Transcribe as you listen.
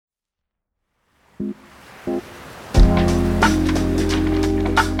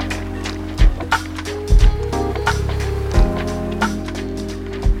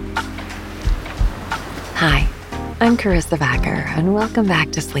Hi, I'm Carissa Vacker, and welcome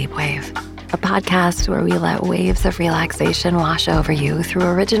back to Sleep Wave, a podcast where we let waves of relaxation wash over you through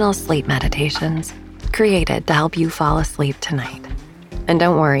original sleep meditations created to help you fall asleep tonight. And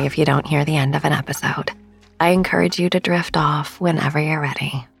don't worry if you don't hear the end of an episode. I encourage you to drift off whenever you're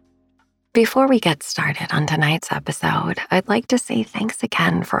ready. Before we get started on tonight's episode, I'd like to say thanks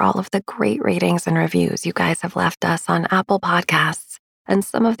again for all of the great ratings and reviews you guys have left us on Apple Podcasts and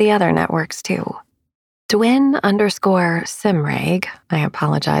some of the other networks too. Twin_Simreg, I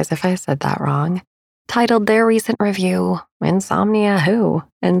apologize if I said that wrong, titled their recent review, Insomnia Who,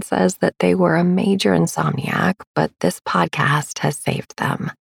 and says that they were a major insomniac, but this podcast has saved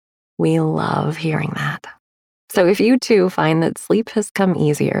them. We love hearing that. So if you too find that sleep has come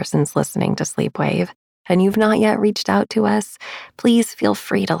easier since listening to Sleepwave, and you've not yet reached out to us, please feel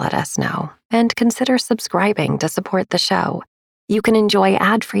free to let us know and consider subscribing to support the show. You can enjoy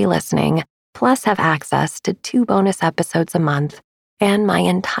ad-free listening, plus have access to 2 bonus episodes a month and my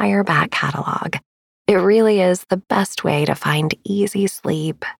entire back catalog. It really is the best way to find easy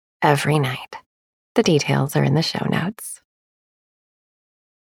sleep every night. The details are in the show notes.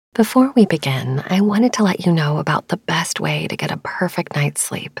 Before we begin, I wanted to let you know about the best way to get a perfect night's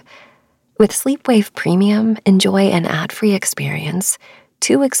sleep. With Sleepwave Premium, enjoy an ad-free experience,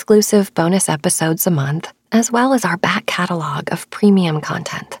 2 exclusive bonus episodes a month, as well as our back catalog of premium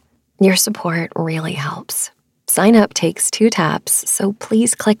content. Your support really helps. Sign up takes 2 taps, so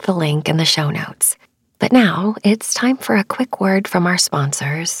please click the link in the show notes. But now, it's time for a quick word from our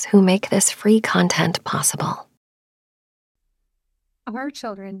sponsors who make this free content possible. Our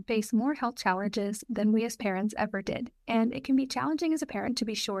children face more health challenges than we as parents ever did, and it can be challenging as a parent to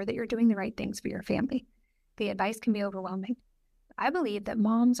be sure that you're doing the right things for your family. The advice can be overwhelming. I believe that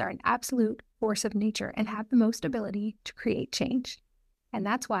moms are an absolute force of nature and have the most ability to create change. And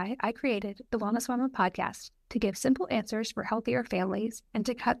that's why I created the Wellness Mama podcast, to give simple answers for healthier families and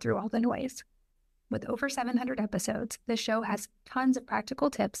to cut through all the noise. With over 700 episodes, this show has tons of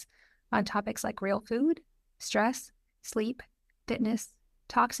practical tips on topics like real food, stress, sleep, fitness,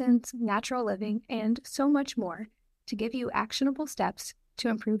 toxins, natural living, and so much more to give you actionable steps to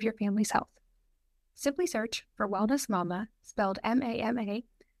improve your family's health. Simply search for Wellness Mama, spelled M-A-M-A,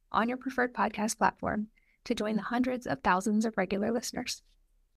 on your preferred podcast platform to join the hundreds of thousands of regular listeners.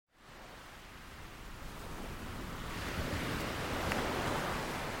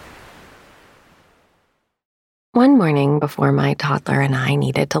 One morning before my toddler and I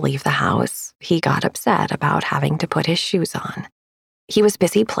needed to leave the house, he got upset about having to put his shoes on. He was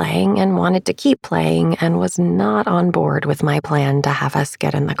busy playing and wanted to keep playing and was not on board with my plan to have us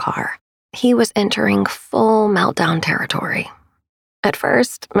get in the car. He was entering full meltdown territory. At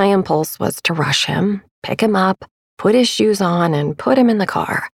first, my impulse was to rush him, pick him up, put his shoes on, and put him in the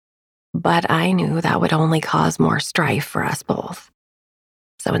car. But I knew that would only cause more strife for us both.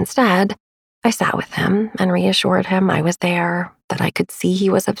 So instead, I sat with him and reassured him I was there, that I could see he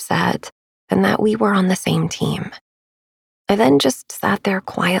was upset, and that we were on the same team. I then just sat there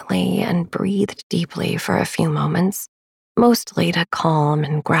quietly and breathed deeply for a few moments, mostly to calm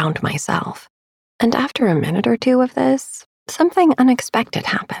and ground myself. And after a minute or 2 of this, something unexpected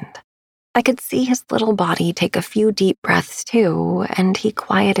happened. I could see his little body take a few deep breaths too, and he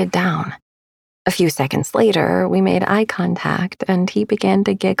quieted down. A few seconds later, we made eye contact and he began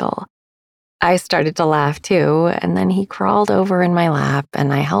to giggle. I started to laugh too, and then he crawled over in my lap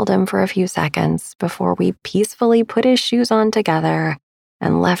and I held him for a few seconds before we peacefully put his shoes on together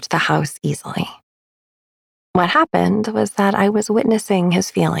and left the house easily. What happened was that I was witnessing his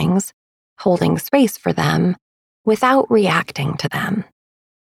feelings, holding space for them, without reacting to them.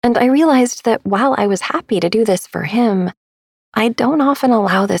 And I realized that while I was happy to do this for him, I don't often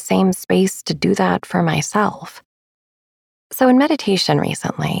allow the same space to do that for myself. So in meditation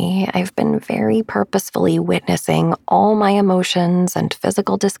recently, I've been very purposefully witnessing all my emotions and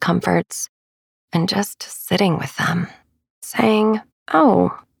physical discomforts and just sitting with them, saying,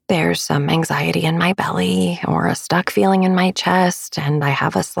 oh, there's some anxiety in my belly or a stuck feeling in my chest and I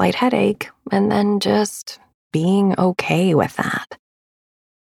have a slight headache, and then just being okay with that.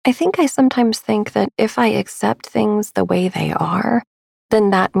 I think I sometimes think that if I accept things the way they are,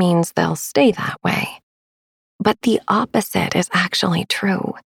 then that means they'll stay that way. But the opposite is actually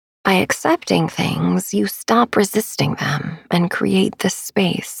true. By accepting things, you stop resisting them and create the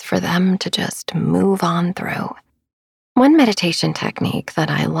space for them to just move on through. One meditation technique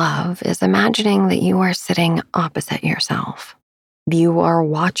that I love is imagining that you are sitting opposite yourself. You are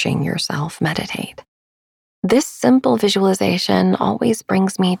watching yourself meditate. This simple visualization always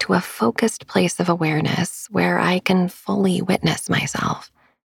brings me to a focused place of awareness where I can fully witness myself.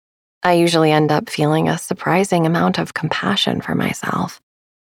 I usually end up feeling a surprising amount of compassion for myself,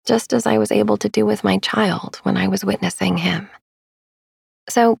 just as I was able to do with my child when I was witnessing him.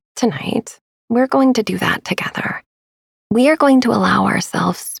 So tonight, we're going to do that together. We are going to allow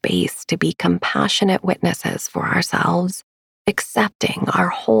ourselves space to be compassionate witnesses for ourselves, accepting our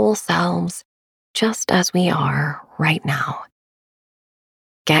whole selves just as we are right now.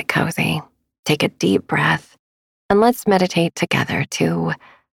 Get cozy, take a deep breath, and let's meditate together to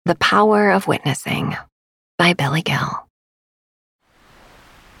The Power of Witnessing by Billy Gill.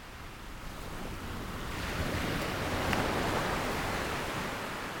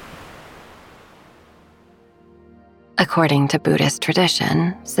 According to Buddhist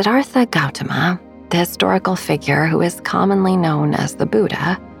tradition, Siddhartha Gautama, the historical figure who is commonly known as the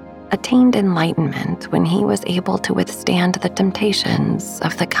Buddha, attained enlightenment when he was able to withstand the temptations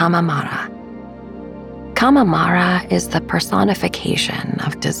of the Kama Mara. Kama Mara is the personification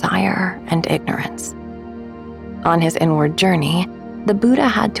of desire and ignorance. On his inward journey, the Buddha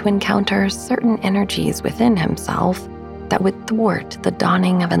had to encounter certain energies within himself that would thwart the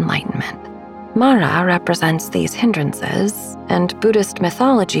dawning of enlightenment. Mara represents these hindrances, and Buddhist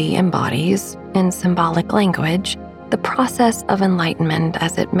mythology embodies, in symbolic language, the process of enlightenment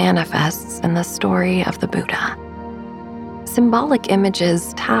as it manifests in the story of the Buddha. Symbolic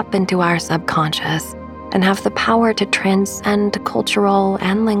images tap into our subconscious and have the power to transcend cultural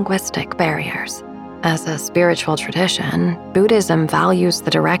and linguistic barriers. As a spiritual tradition, Buddhism values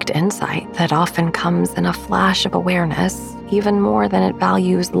the direct insight that often comes in a flash of awareness, even more than it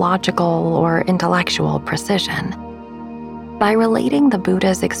values logical or intellectual precision. By relating the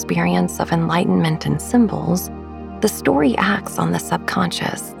Buddha's experience of enlightenment in symbols, the story acts on the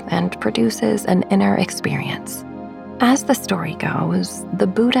subconscious and produces an inner experience. As the story goes, the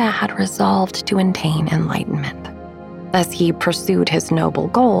Buddha had resolved to attain enlightenment. As he pursued his noble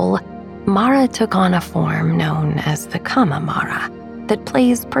goal, Mara took on a form known as the Kama Mara that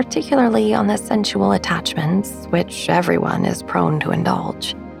plays particularly on the sensual attachments which everyone is prone to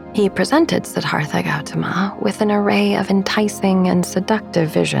indulge. He presented Siddhartha Gautama with an array of enticing and seductive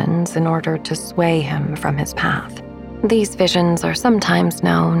visions in order to sway him from his path. These visions are sometimes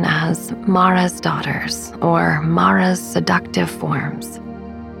known as Mara's daughters or Mara's seductive forms.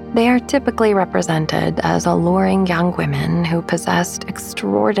 They are typically represented as alluring young women who possessed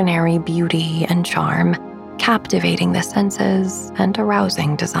extraordinary beauty and charm, captivating the senses and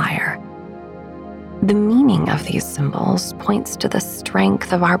arousing desire. The meaning of these symbols points to the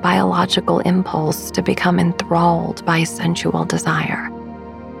strength of our biological impulse to become enthralled by sensual desire.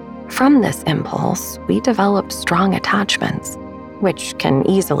 From this impulse, we develop strong attachments, which can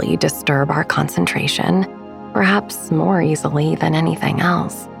easily disturb our concentration, perhaps more easily than anything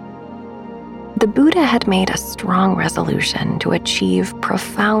else. The Buddha had made a strong resolution to achieve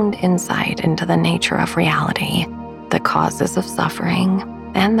profound insight into the nature of reality, the causes of suffering,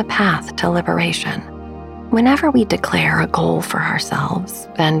 and the path to liberation. Whenever we declare a goal for ourselves,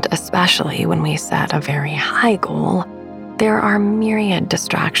 and especially when we set a very high goal, there are myriad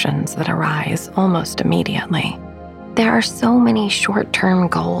distractions that arise almost immediately. There are so many short-term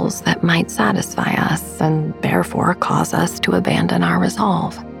goals that might satisfy us and therefore cause us to abandon our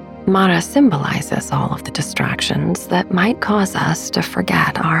resolve. Mara symbolizes all of the distractions that might cause us to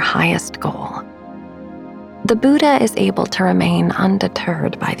forget our highest goal. The Buddha is able to remain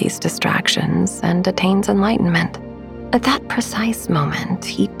undeterred by these distractions and attains enlightenment. At that precise moment,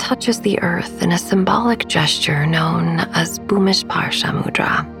 he touches the earth in a symbolic gesture known as Bhumisparsha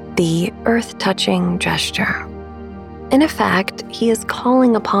Mudra, the earth-touching gesture. In effect, he is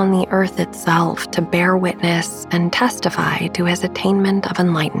calling upon the earth itself to bear witness and testify to his attainment of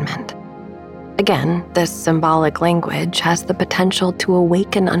enlightenment. Again, this symbolic language has the potential to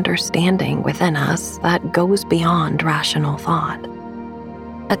awaken understanding within us that goes beyond rational thought.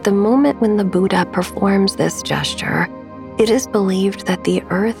 At the moment when the Buddha performs this gesture, it is believed that the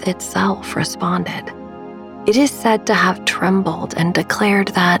earth itself responded. It is said to have trembled and declared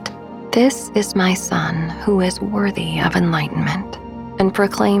that, "This is my son who is worthy of enlightenment," and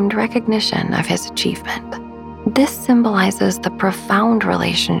proclaimed recognition of his achievement. This symbolizes the profound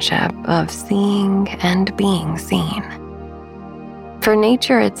relationship of seeing and being seen. For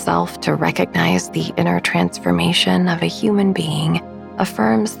nature itself to recognize the inner transformation of a human being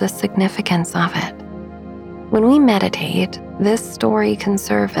affirms the significance of it. When we meditate, this story can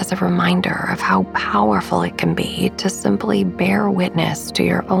serve as a reminder of how powerful it can be to simply bear witness to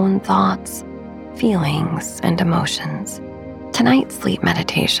your own thoughts, feelings, and emotions. Tonight's sleep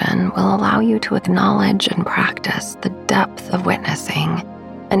meditation will allow you to acknowledge and practice the depth of witnessing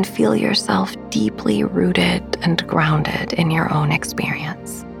and feel yourself deeply rooted and grounded in your own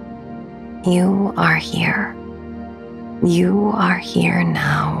experience. You are here. You are here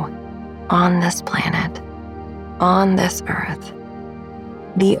now, on this planet, on this earth.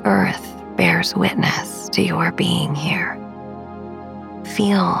 The earth bears witness to your being here.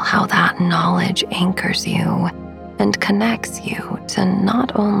 Feel how that knowledge anchors you and connects you to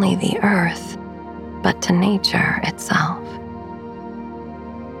not only the earth, but to nature itself.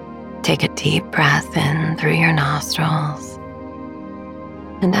 Take a deep breath in through your nostrils.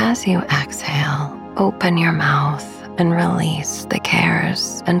 And as you exhale, open your mouth and release the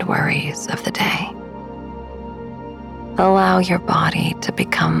cares and worries of the day. Allow your body to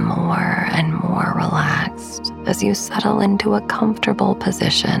become more and more relaxed as you settle into a comfortable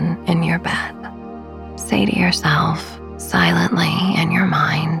position in your bed. Say to yourself, silently in your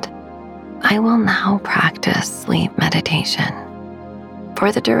mind, I will now practice sleep meditation.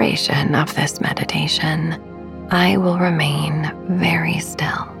 For the duration of this meditation, I will remain very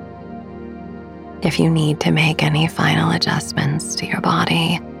still. If you need to make any final adjustments to your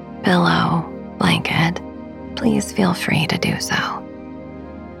body, pillow, blanket, please feel free to do so.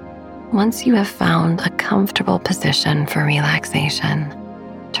 Once you have found a comfortable position for relaxation,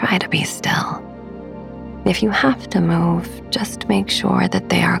 try to be still. If you have to move, just make sure that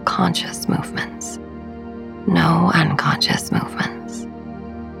they are conscious movements, no unconscious movements.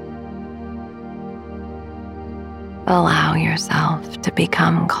 Allow yourself to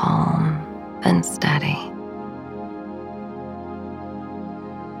become calm and steady.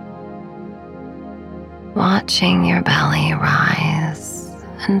 Watching your belly rise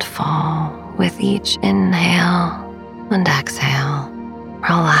and fall with each inhale and exhale.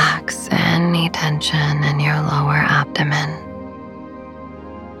 Relax any tension in your lower abdomen.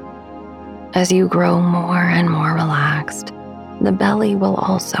 As you grow more and more relaxed, the belly will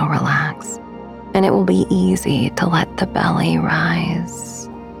also relax, and it will be easy to let the belly rise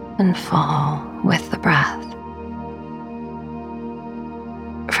and fall with the breath.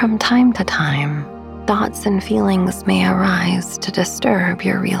 From time to time, thoughts and feelings may arise to disturb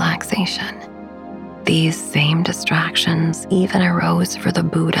your relaxation. These same distractions even arose for the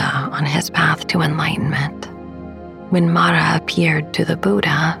Buddha on his path to enlightenment. When Mara appeared to the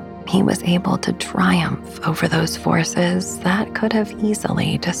Buddha, he was able to triumph over those forces that could have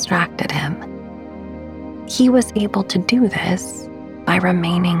easily distracted him. He was able to do this by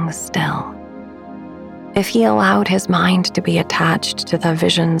remaining still. If he allowed his mind to be attached to the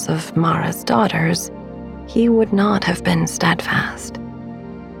visions of Mara's daughters, he would not have been steadfast.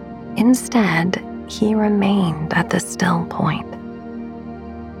 Instead, he remained at the still point.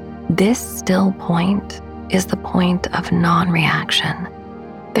 This still point is the point of non-reaction.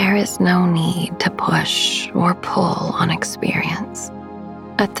 There is no need to push or pull on experience.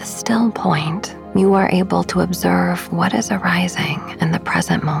 At the still point, you are able to observe what is arising in the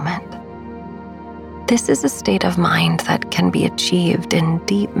present moment. This is a state of mind that can be achieved in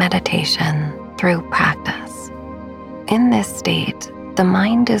deep meditation through practice. In this state, the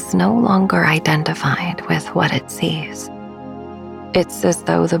mind is no longer identified with what it sees. It's as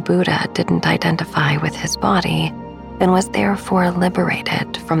though the Buddha didn't identify with his body and was therefore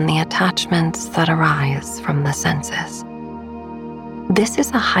liberated from the attachments that arise from the senses. This is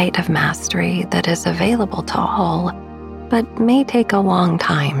a height of mastery that is available to all, but may take a long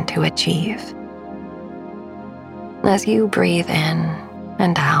time to achieve. As you breathe in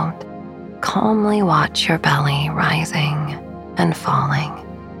and out, calmly watch your belly rising and falling.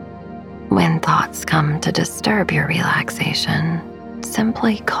 When thoughts come to disturb your relaxation,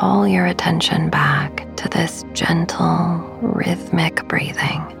 simply call your attention back to this gentle, rhythmic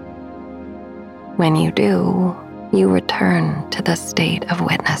breathing. When you do, you return to the state of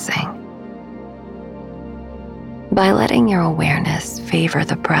witnessing. By letting your awareness favor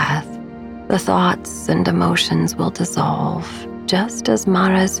the breath, the thoughts and emotions will dissolve just as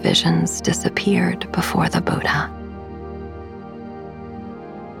Mara's visions disappeared before the Buddha.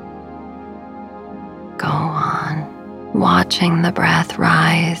 Go on, watching the breath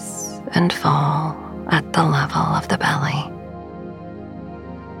rise and fall at the level of the belly.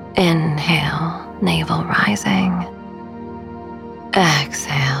 Inhale, navel rising.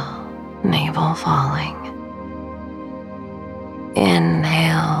 Exhale, navel falling.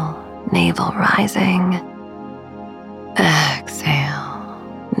 Inhale, navel rising. Exhale,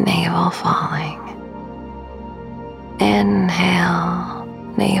 navel falling. Inhale,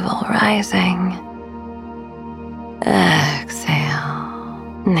 navel rising.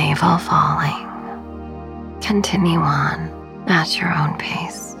 Exhale, navel falling. Continue on at your own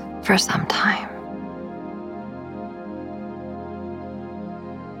pace for some time.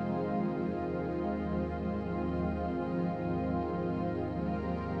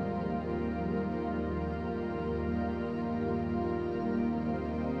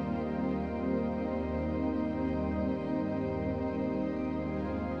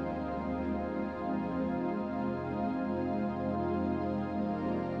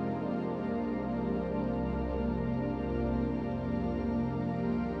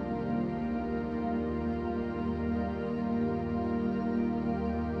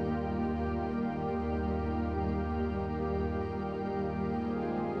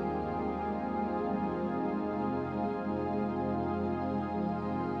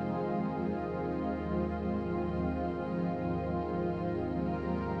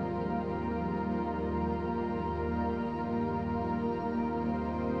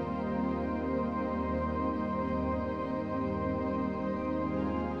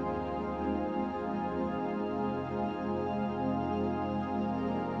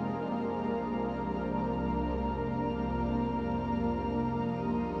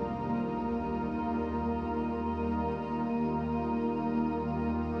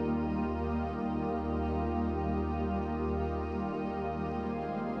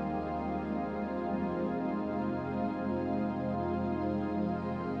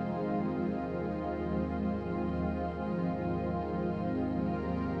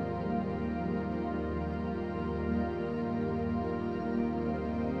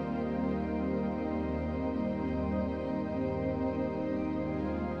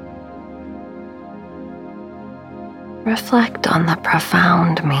 Reflect on the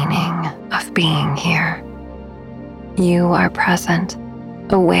profound meaning of being here. You are present,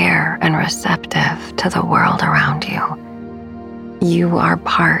 aware and receptive to the world around you. You are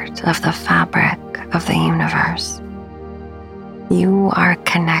part of the fabric of the universe. You are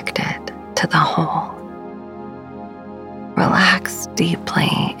connected to the whole. Relax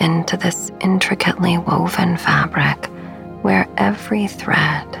deeply into this intricately woven fabric where every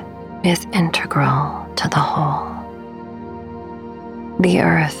thread is integral to the whole. The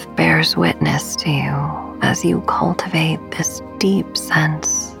earth bears witness to you as you cultivate this deep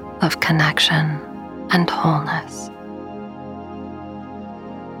sense of connection and wholeness.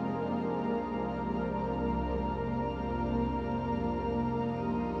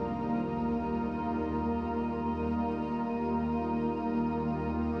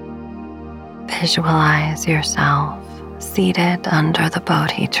 Visualize yourself seated under the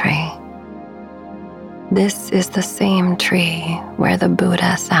Bodhi tree. This is the same tree where the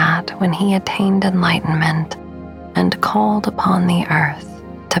Buddha sat when he attained enlightenment and called upon the earth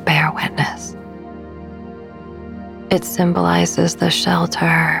to bear witness. It symbolizes the shelter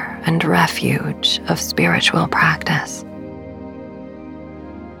and refuge of spiritual practice.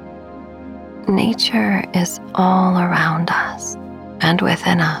 Nature is all around us and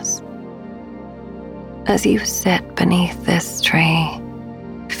within us. As you sit beneath this tree,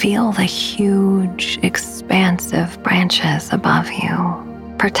 feel the huge, expansive branches above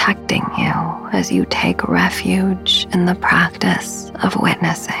you, protecting you as you take refuge in the practice of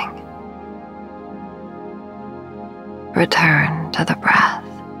witnessing. Return to the breath.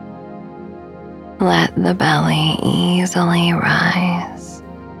 Let the belly easily rise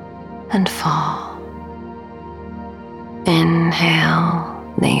and fall.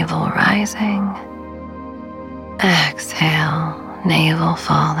 Inhale, navel rising. Exhale, navel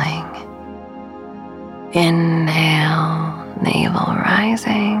falling. Inhale, navel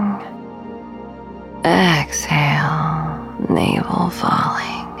rising. Exhale, navel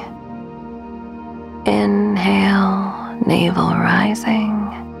falling. Inhale, navel rising.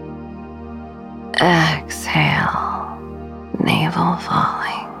 Exhale, navel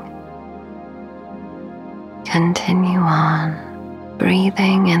falling. Continue on,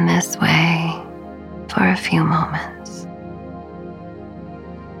 breathing in this way for a few moments.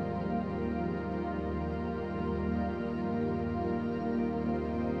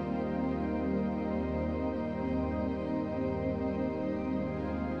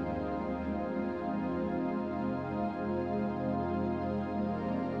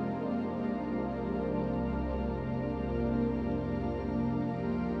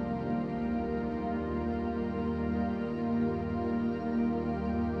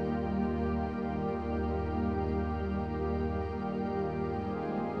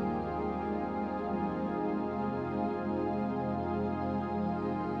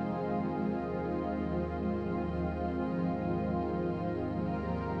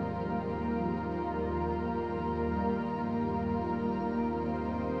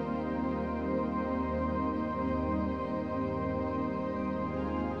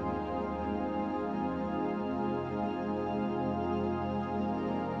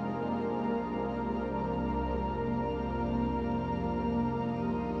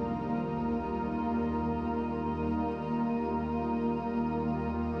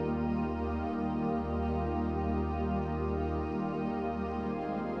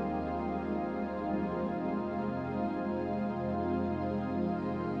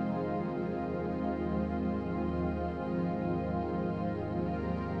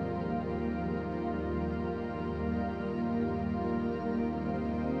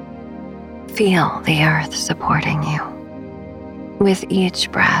 Feel the earth supporting you. With each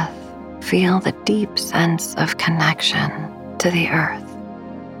breath, feel the deep sense of connection to the earth.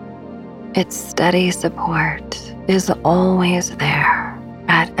 Its steady support is always there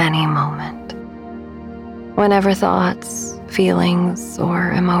at any moment. Whenever thoughts, feelings,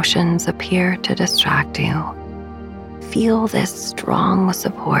 or emotions appear to distract you, feel this strong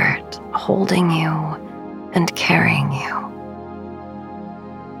support holding you and carrying you.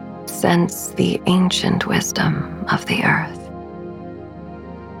 Sense the ancient wisdom of the earth.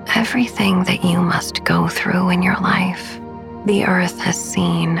 Everything that you must go through in your life, the earth has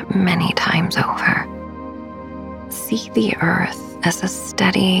seen many times over. See the earth as a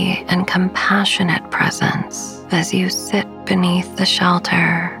steady and compassionate presence as you sit beneath the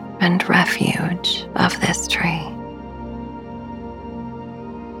shelter and refuge of this tree.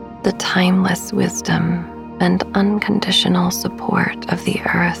 The timeless wisdom and unconditional support of the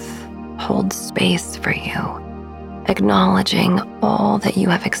earth holds space for you, acknowledging all that you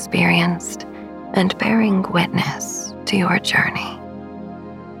have experienced and bearing witness to your journey.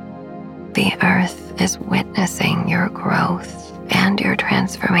 The earth is witnessing your growth and your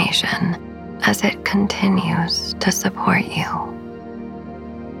transformation as it continues to support you.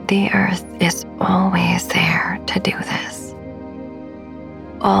 The earth is always there to do this.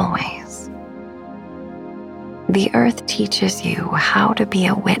 Always. The earth teaches you how to be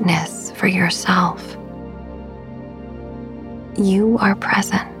a witness for yourself. You are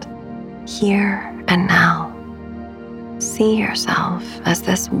present, here and now. See yourself as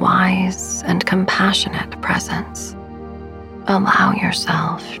this wise and compassionate presence. Allow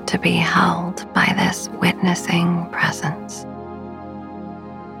yourself to be held by this witnessing presence.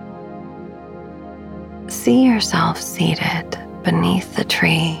 See yourself seated beneath the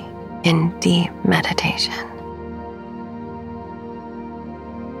tree in deep meditation.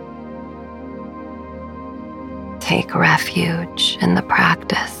 Take refuge in the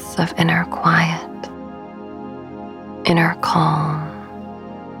practice of inner quiet, inner calm,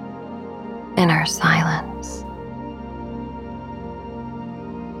 inner silence.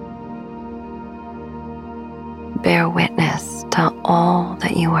 Bear witness to all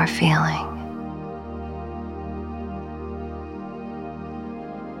that you are feeling.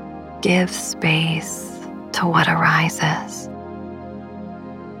 Give space to what arises.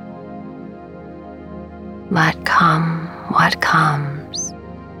 Let come what comes.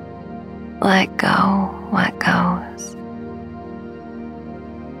 Let go what goes.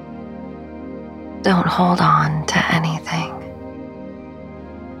 Don't hold on to anything.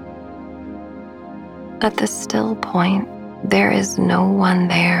 At the still point, there is no one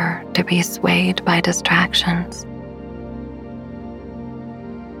there to be swayed by distractions.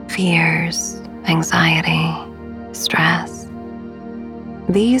 Fears, anxiety, stress.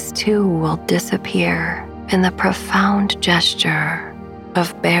 These too will disappear in the profound gesture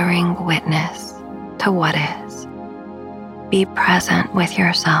of bearing witness to what is. Be present with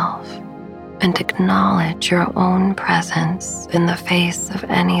yourself and acknowledge your own presence in the face of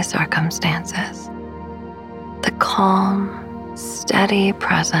any circumstances. The calm, steady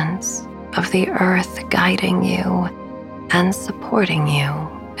presence of the earth guiding you and supporting you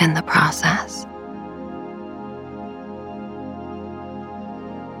in the process.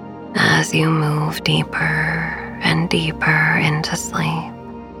 As you move deeper and deeper into sleep,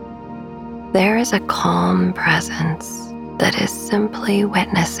 there is a calm presence that is simply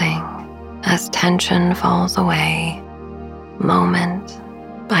witnessing as tension falls away, moment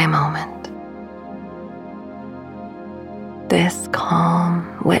by moment. This calm,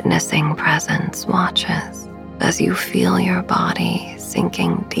 witnessing presence watches as you feel your body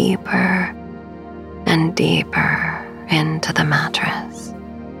sinking deeper and deeper into the mattress.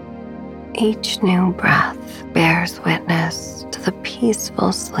 Each new breath bears witness to the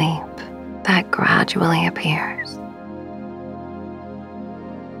peaceful sleep that gradually appears.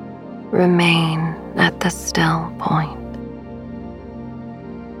 Remain at the still point.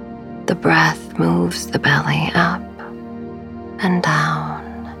 The breath moves the belly up and down,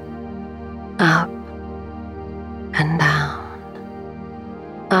 up and down,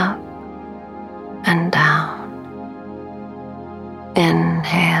 up and down.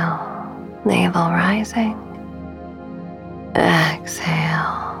 Inhale, navel rising.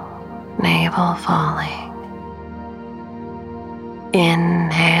 Exhale, navel falling.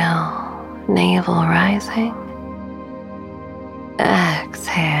 Inhale, navel rising.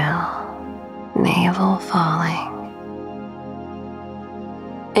 Exhale, navel falling.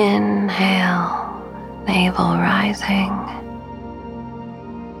 Inhale, navel rising.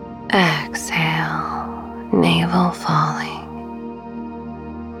 Exhale, navel falling.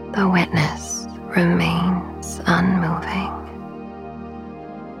 The witness remains unmoving.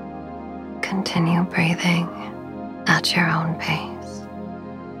 Continue breathing at your own pace.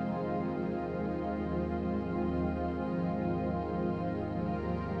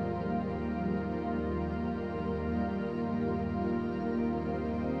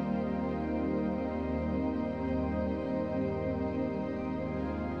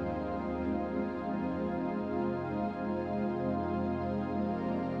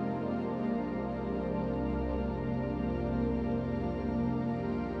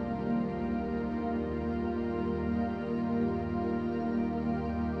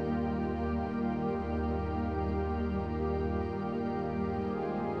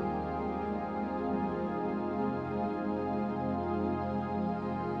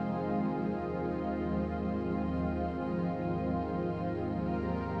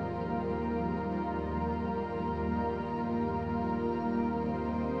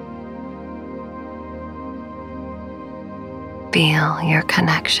 Feel your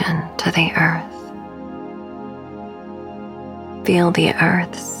connection to the earth. Feel the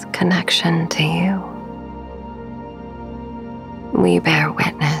earth's connection to you. We bear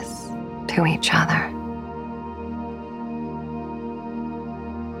witness to each other.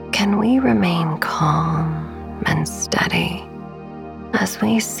 Can we remain calm and steady as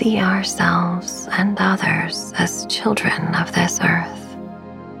we see ourselves and others as children of this earth,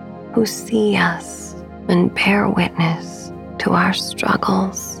 who see us and bear witness to our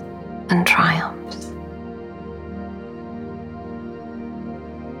struggles and triumphs?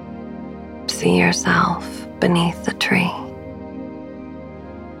 See yourself beneath the tree.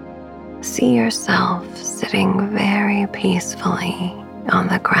 See yourself sitting very peacefully on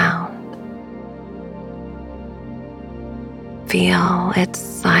the ground. Feel its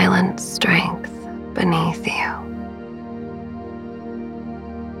silent strength beneath you.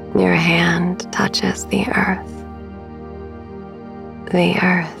 Your hand touches the earth. The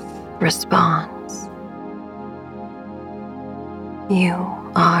earth responds. You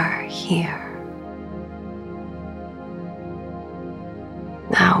are here.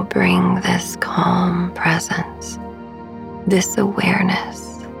 Now bring this calm presence, this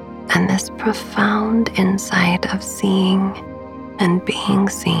awareness, and this profound insight of seeing and being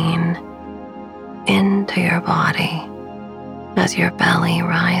seen into your body as your belly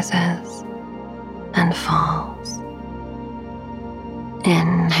rises and falls.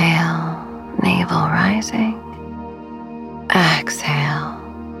 Inhale, navel rising. Exhale,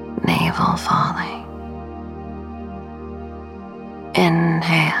 navel falling.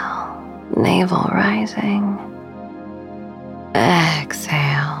 Inhale, navel rising.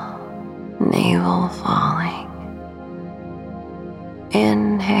 Exhale, navel falling.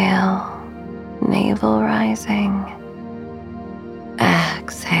 Inhale, navel rising.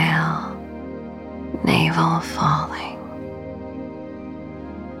 Exhale, navel falling.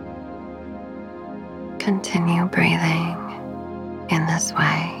 Continue breathing in this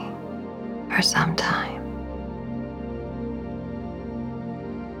way for some time.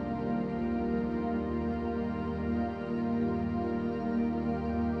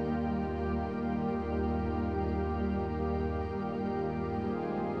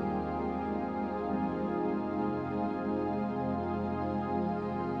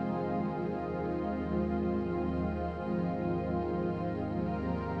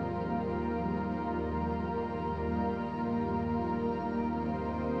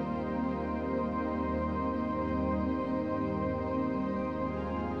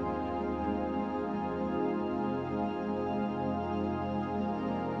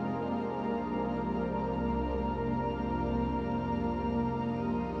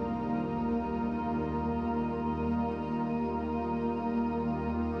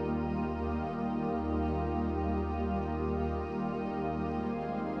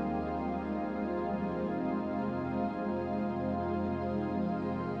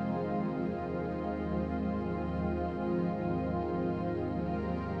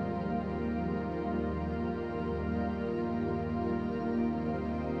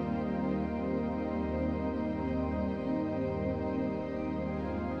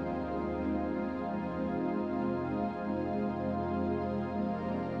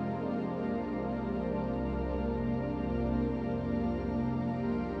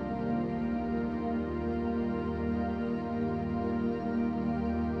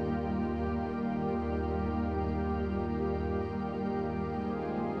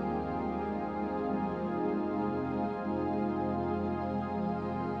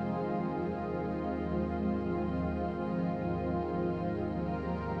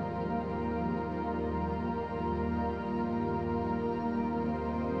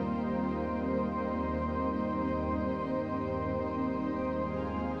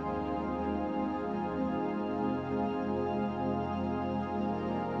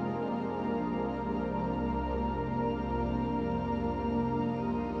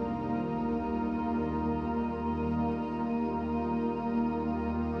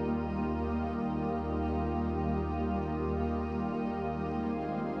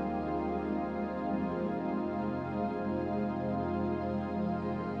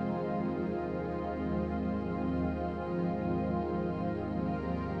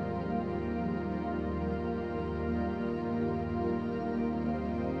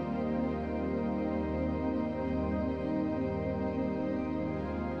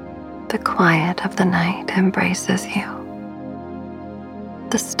 The quiet of the night embraces you.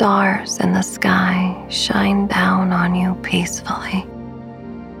 The stars in the sky shine down on you peacefully.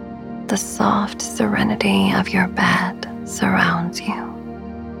 The soft serenity of your bed surrounds you.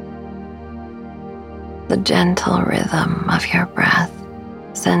 The gentle rhythm of your breath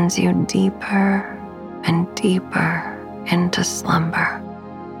sends you deeper and deeper into slumber.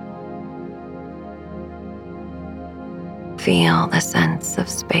 Feel the sense of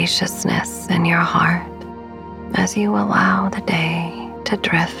spaciousness in your heart as you allow the day to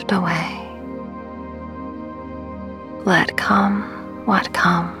drift away. Let come what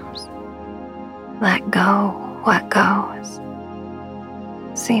comes. Let go what goes.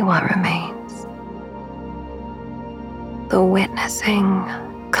 See what remains. The witnessing,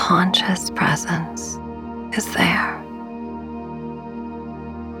 conscious presence is there.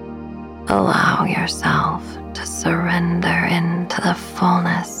 Allow yourself to surrender into the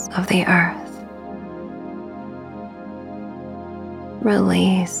fullness of the earth.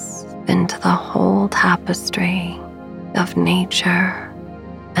 Release into the whole tapestry of nature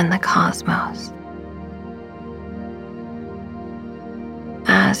and the cosmos.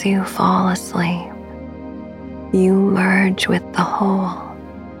 As you fall asleep, you merge with the whole,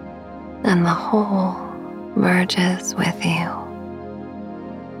 and the whole merges with you.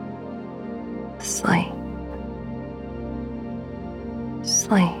 Sleep.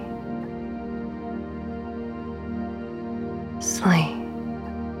 Sleep.